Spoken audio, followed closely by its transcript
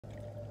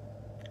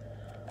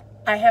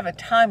I have a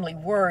timely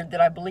word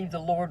that I believe the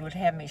Lord would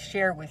have me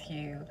share with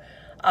you.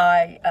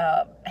 I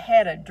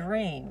had a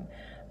dream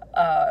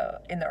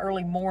in the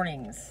early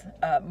morning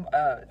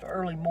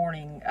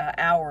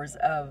hours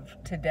of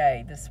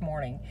today, this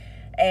morning,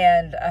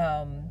 and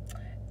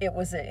it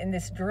was in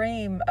this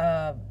dream.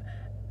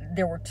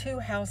 There were two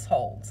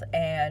households,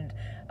 and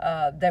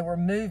they were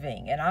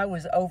moving, and I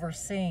was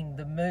overseeing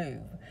the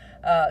move.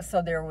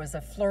 So there was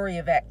a flurry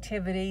of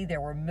activity.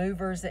 There were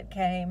movers that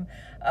came.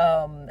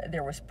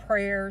 There was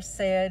prayer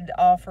said,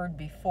 offered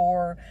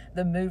before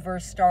the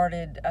movers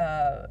started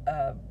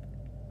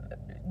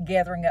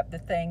gathering up the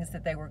things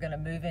that they were going to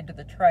move into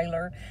the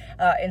trailer.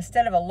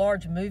 Instead of a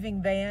large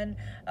moving van,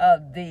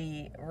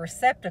 the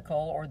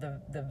receptacle or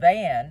the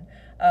van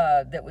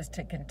that was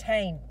to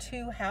contain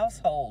two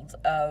households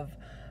of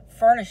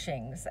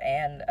furnishings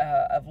and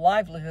of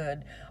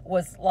livelihood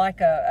was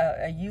like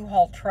a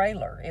U-Haul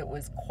trailer. It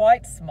was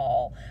quite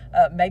small,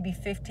 maybe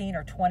 15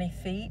 or 20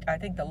 feet. I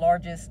think the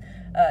largest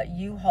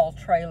U-Haul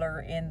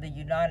trailer in the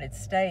United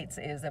States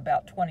is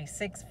about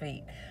 26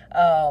 feet.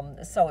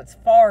 So it's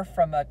far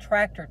from a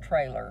tractor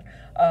trailer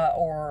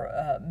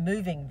or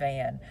moving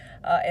van.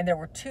 And there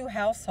were two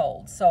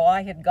households. So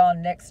I had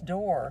gone next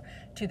door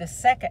to the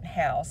second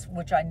house,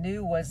 which I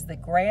knew was the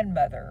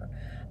grandmother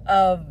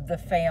of the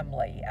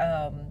family.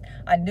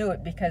 I knew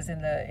it because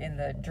in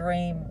the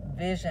dream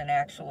vision,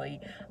 actually,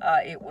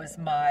 it was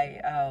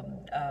my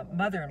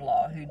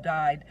mother-in-law who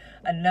died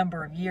a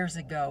number of years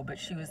ago, but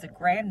she was the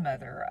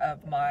grandmother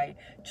of my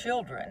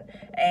children.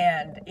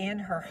 And in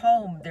her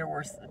home, there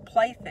were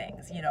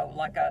playthings,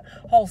 like a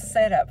whole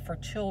setup for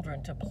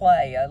children to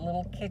play, a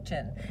little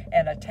kitchen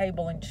and a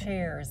table and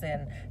chairs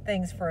and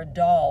things for a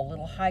doll,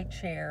 little high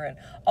chair and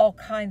all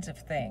kinds of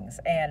things.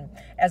 And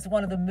as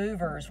one of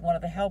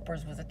the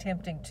helpers was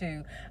attempting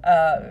to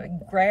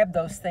grab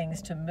those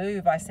things to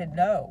move, I said,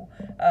 no,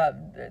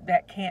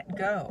 that can't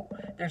go.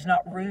 There's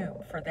not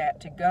room for that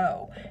to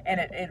go. And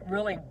it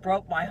really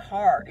broke my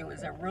heart. It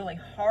was a really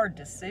hard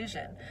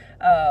decision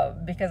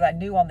because I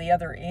knew on the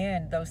other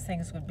end those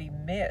things would be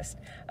missed.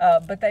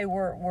 But they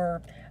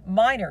were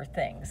minor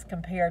things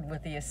compared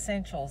with the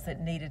essentials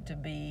that needed to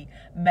be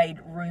made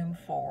room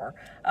for.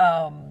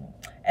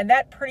 And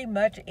that pretty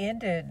much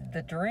ended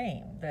the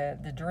dream,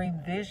 the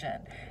dream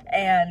vision.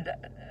 And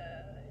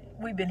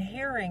we've been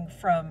hearing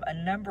from a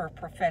number of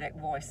prophetic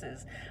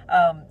voices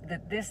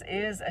that this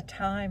is a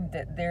time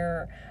that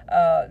there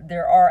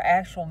are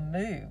actual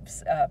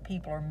moves.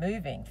 People are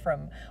moving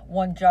from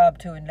one job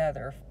to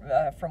another,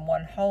 from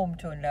one home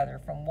to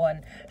another, from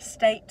one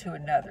state to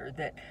another.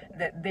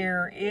 That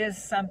there is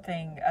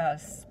something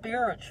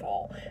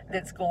spiritual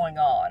that's going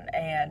on,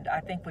 and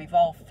I think we've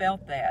all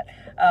felt that.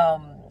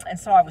 And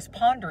so I was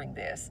pondering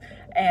this,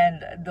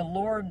 and the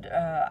Lord,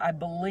 I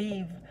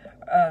believe,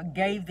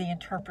 gave the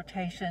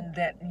interpretation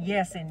that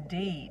yes,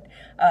 indeed,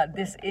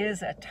 this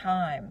is a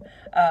time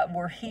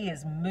where He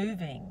is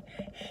moving.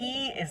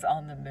 He is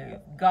on the move.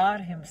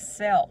 God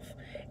Himself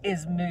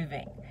is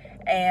moving,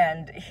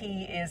 and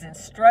He is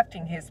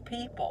instructing His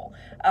people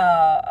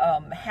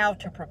how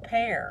to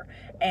prepare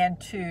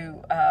and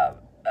to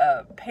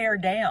pare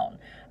down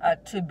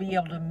to be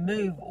able to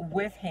move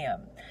with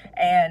Him.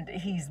 And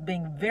He's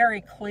being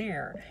very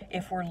clear,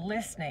 if we're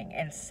listening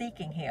and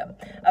seeking Him,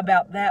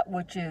 about that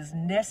which is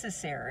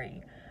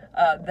necessary,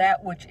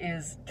 that which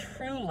is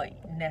truly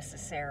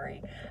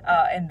necessary,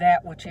 and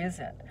that which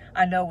isn't.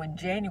 I know in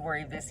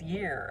January of this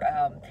year,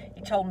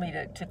 He told me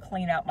to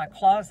clean out my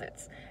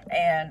closets,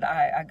 and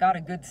I got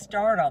a good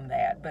start on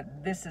that,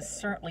 but this is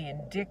certainly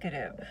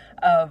indicative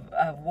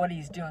of what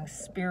He's doing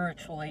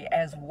spiritually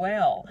as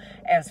well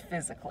as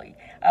physically.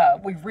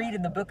 We read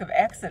in the book of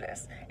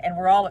Exodus, and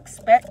we're all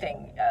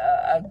expecting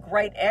a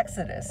great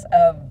exodus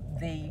of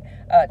the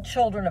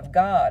children of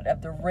God,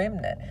 of the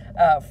remnant,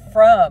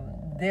 from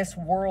this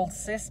world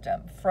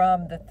system,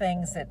 from the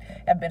things that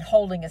have been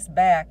holding us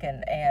back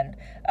and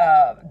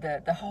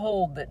the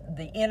hold that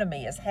the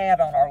enemy has had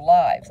on our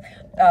lives.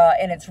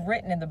 And it's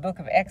written in the book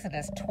of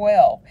Exodus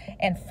 12,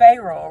 and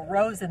Pharaoh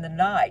arose in the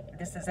night.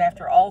 This is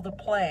after all the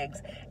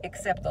plagues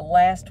except the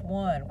last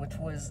one, which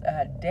was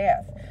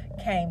death,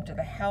 came to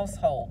the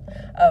household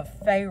of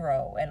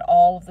Pharaoh and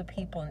all of the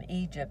people in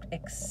Egypt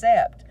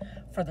except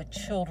for the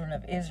children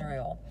of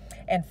Israel.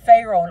 And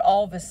Pharaoh and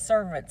all of his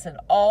servants and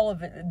all of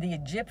the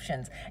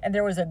Egyptians. And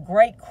there was a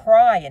great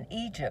cry in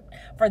Egypt,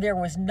 for there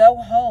was no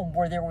home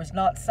where there was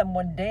not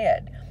someone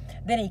dead.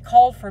 Then he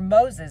called for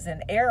Moses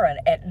and Aaron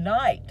at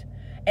night,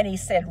 and he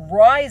said,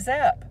 "Rise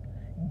up,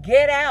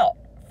 get out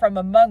from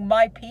among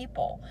my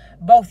people,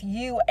 both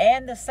you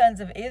and the sons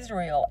of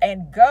Israel,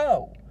 and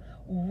go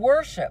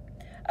worship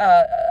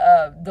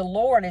the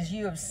Lord as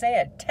you have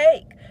said.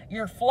 Take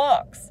your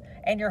flocks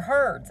and your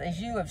herds as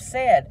you have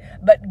said,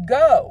 but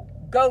go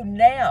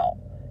now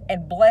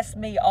and bless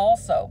me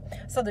also."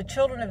 So the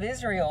children of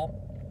Israel,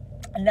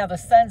 now the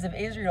sons of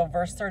Israel,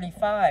 verse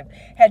 35,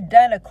 had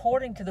done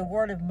according to the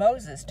word of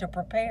Moses to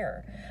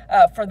prepare,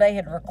 for they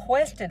had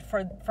requested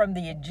from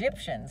the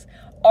Egyptians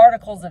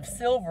articles of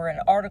silver and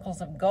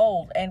articles of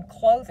gold and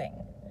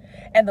clothing.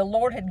 And the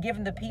Lord had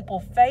given the people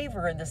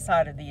favor in the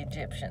sight of the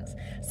Egyptians,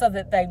 so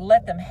that they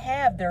let them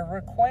have their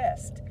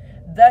request.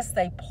 Thus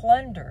they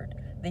plundered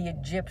the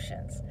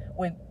Egyptians.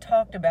 We've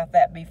talked about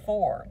that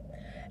before.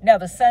 Now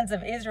the sons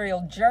of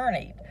Israel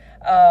journeyed.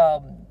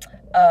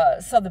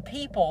 So the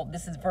people,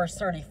 this is verse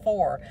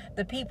 34,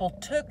 the people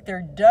took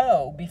their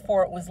dough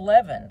before it was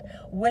leavened,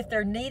 with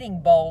their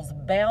kneading bowls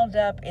bound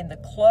up in the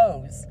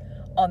clothes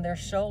on their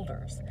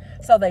shoulders.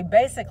 So they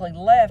basically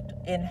left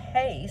in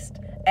haste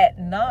at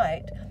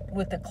night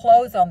with the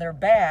clothes on their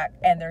back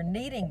and their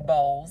kneading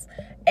bowls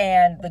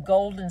and the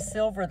gold and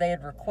silver they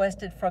had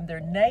requested from their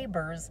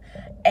neighbors,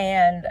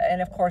 and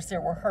of course there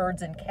were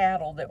herds and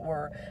cattle that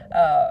were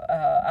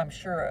I'm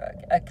sure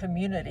a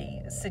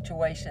community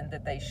situation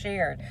that they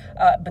shared,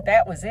 but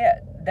that was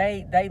it.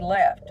 They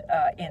left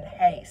in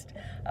haste.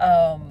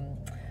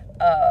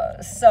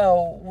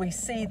 So we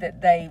see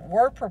that they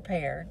were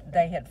prepared.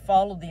 They had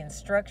followed the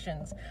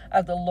instructions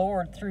of the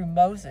Lord through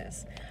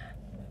Moses.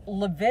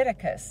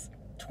 Leviticus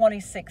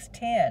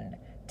 26:10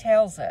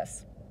 tells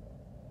us,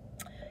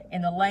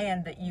 in the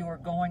land that you are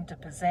going to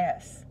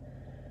possess,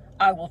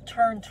 I will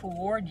turn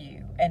toward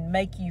you and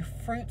make you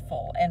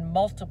fruitful and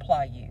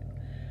multiply you,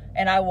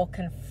 and I will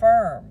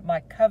confirm my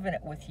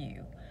covenant with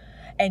you,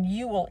 and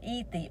you will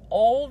eat the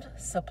old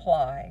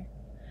supply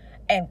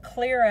and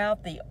clear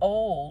out the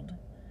old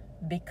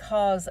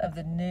because of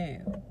the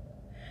new.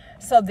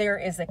 So there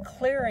is a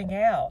clearing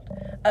out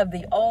of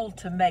the old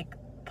to make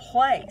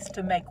place,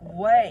 to make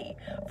way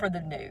for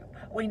the new.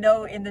 We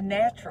know in the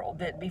natural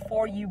that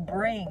before you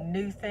bring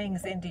new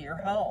things into your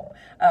home,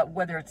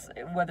 whether it's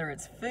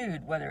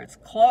food, whether it's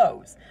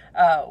clothes,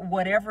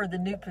 whatever the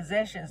new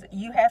possessions,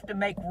 you have to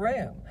make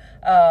room.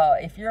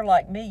 If you're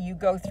like me, you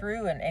go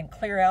through and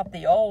clear out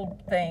the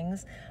old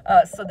things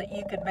so that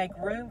you can make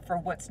room for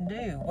what's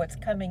new, what's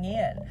coming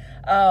in.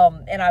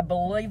 And I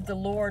believe the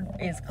Lord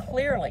is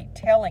clearly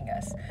telling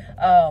us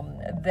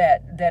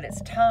that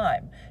it's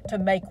time to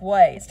make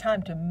way. It's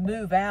time to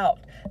move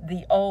out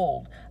the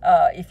old.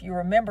 If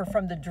you remember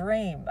from the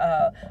dream,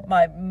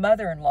 my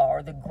mother-in-law,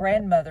 or the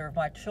grandmother of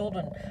my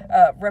children,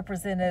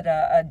 represented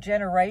a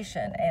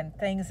generation and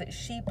things that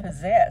she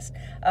possessed,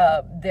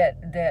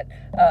 that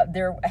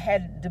there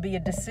had to be a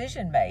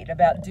decision made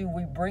about, do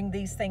we bring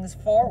these things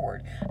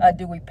forward?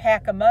 Do we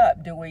pack them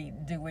up? Do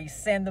we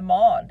send them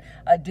on?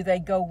 Do they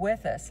go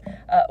with us?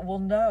 Well,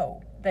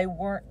 no, they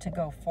weren't to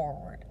go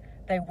forward.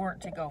 They weren't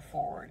to go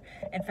forward.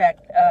 In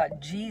fact,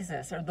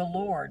 Jesus, or the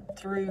Lord,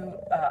 through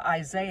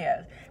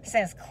Isaiah,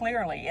 says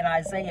clearly in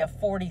Isaiah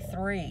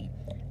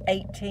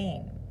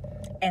 43:18,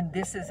 and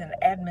this is an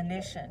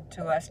admonition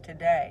to us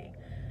today: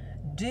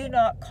 do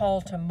not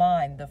call to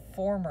mind the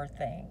former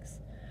things,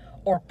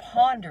 or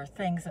ponder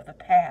things of the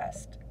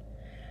past.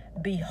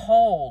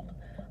 Behold,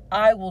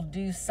 I will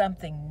do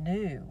something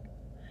new.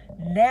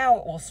 Now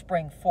it will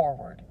spring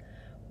forward.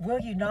 Will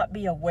you not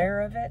be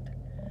aware of it?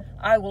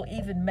 I will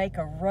even make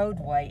a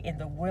roadway in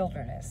the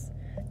wilderness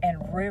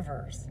and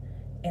rivers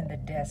in the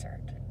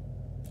desert.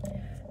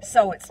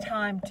 So it's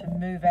time to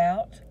move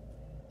out.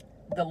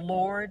 The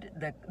Lord,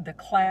 the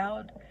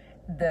cloud,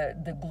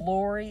 the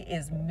glory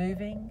is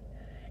moving.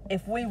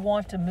 If we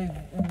want to move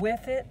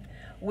with it,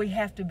 we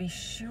have to be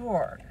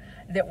sure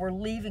that we're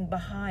leaving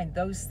behind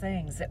those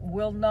things that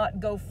will not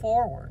go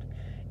forward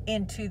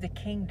into the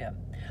kingdom,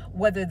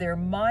 whether they're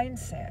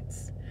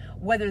mindsets,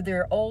 whether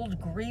they're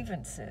old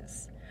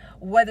grievances,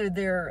 whether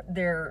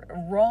they're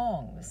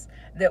wrongs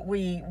that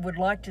we would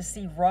like to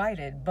see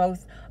righted,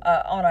 both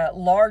on a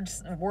large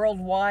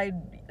worldwide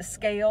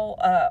scale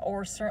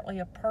or certainly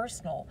a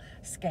personal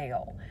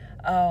scale.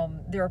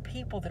 There are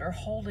people that are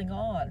holding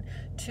on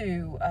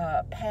to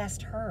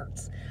past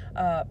hurts,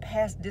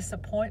 past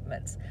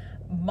disappointments,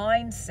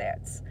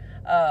 mindsets,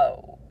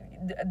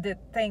 that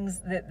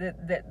things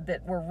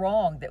that were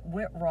wrong, that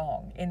went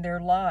wrong in their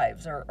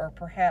lives, or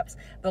perhaps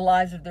the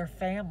lives of their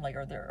family,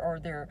 or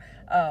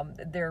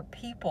their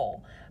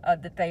people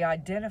that they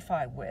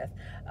identify with.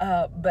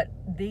 But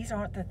these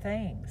aren't the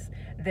things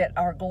that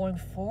are going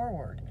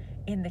forward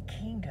in the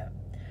kingdom.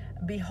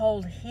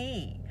 Behold,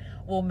 He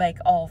will make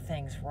all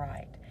things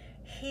right.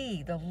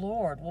 He, the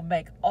Lord, will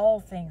make all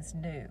things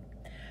new.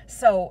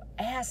 So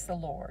ask the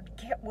Lord,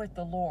 get with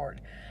the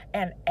Lord,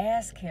 and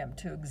ask Him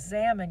to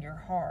examine your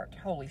heart,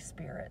 Holy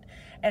Spirit,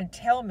 and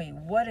tell me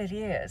what it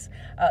is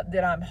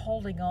that I'm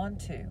holding on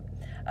to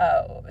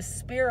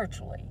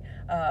spiritually,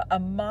 a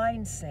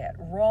mindset,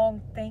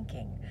 wrong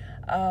thinking,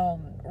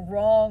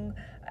 wrong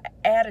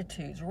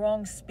attitudes,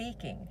 wrong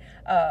speaking.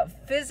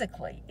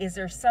 Physically, is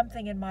there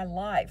something in my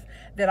life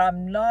that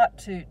I'm not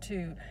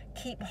to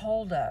keep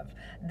hold of,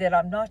 that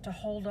I'm not to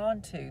hold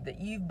on to,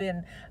 that you've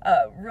been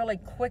really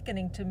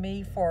quickening to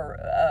me for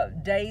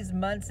days,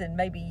 months, and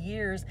maybe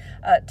years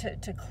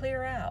to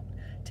clear out,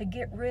 to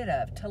get rid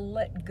of, to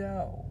let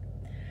go?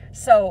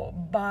 So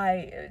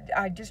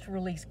I just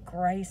release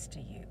grace to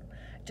you.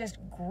 Just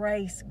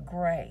grace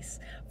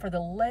for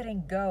the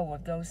letting go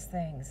of those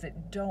things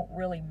that don't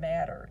really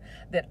matter,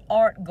 that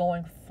aren't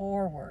going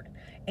forward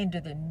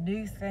into the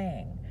new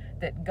thing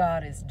that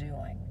God is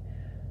doing.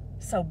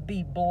 So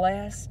be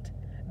blessed,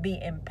 be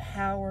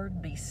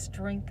empowered, be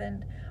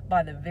strengthened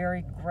by the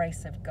very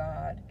grace of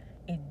God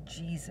in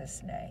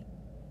Jesus' name.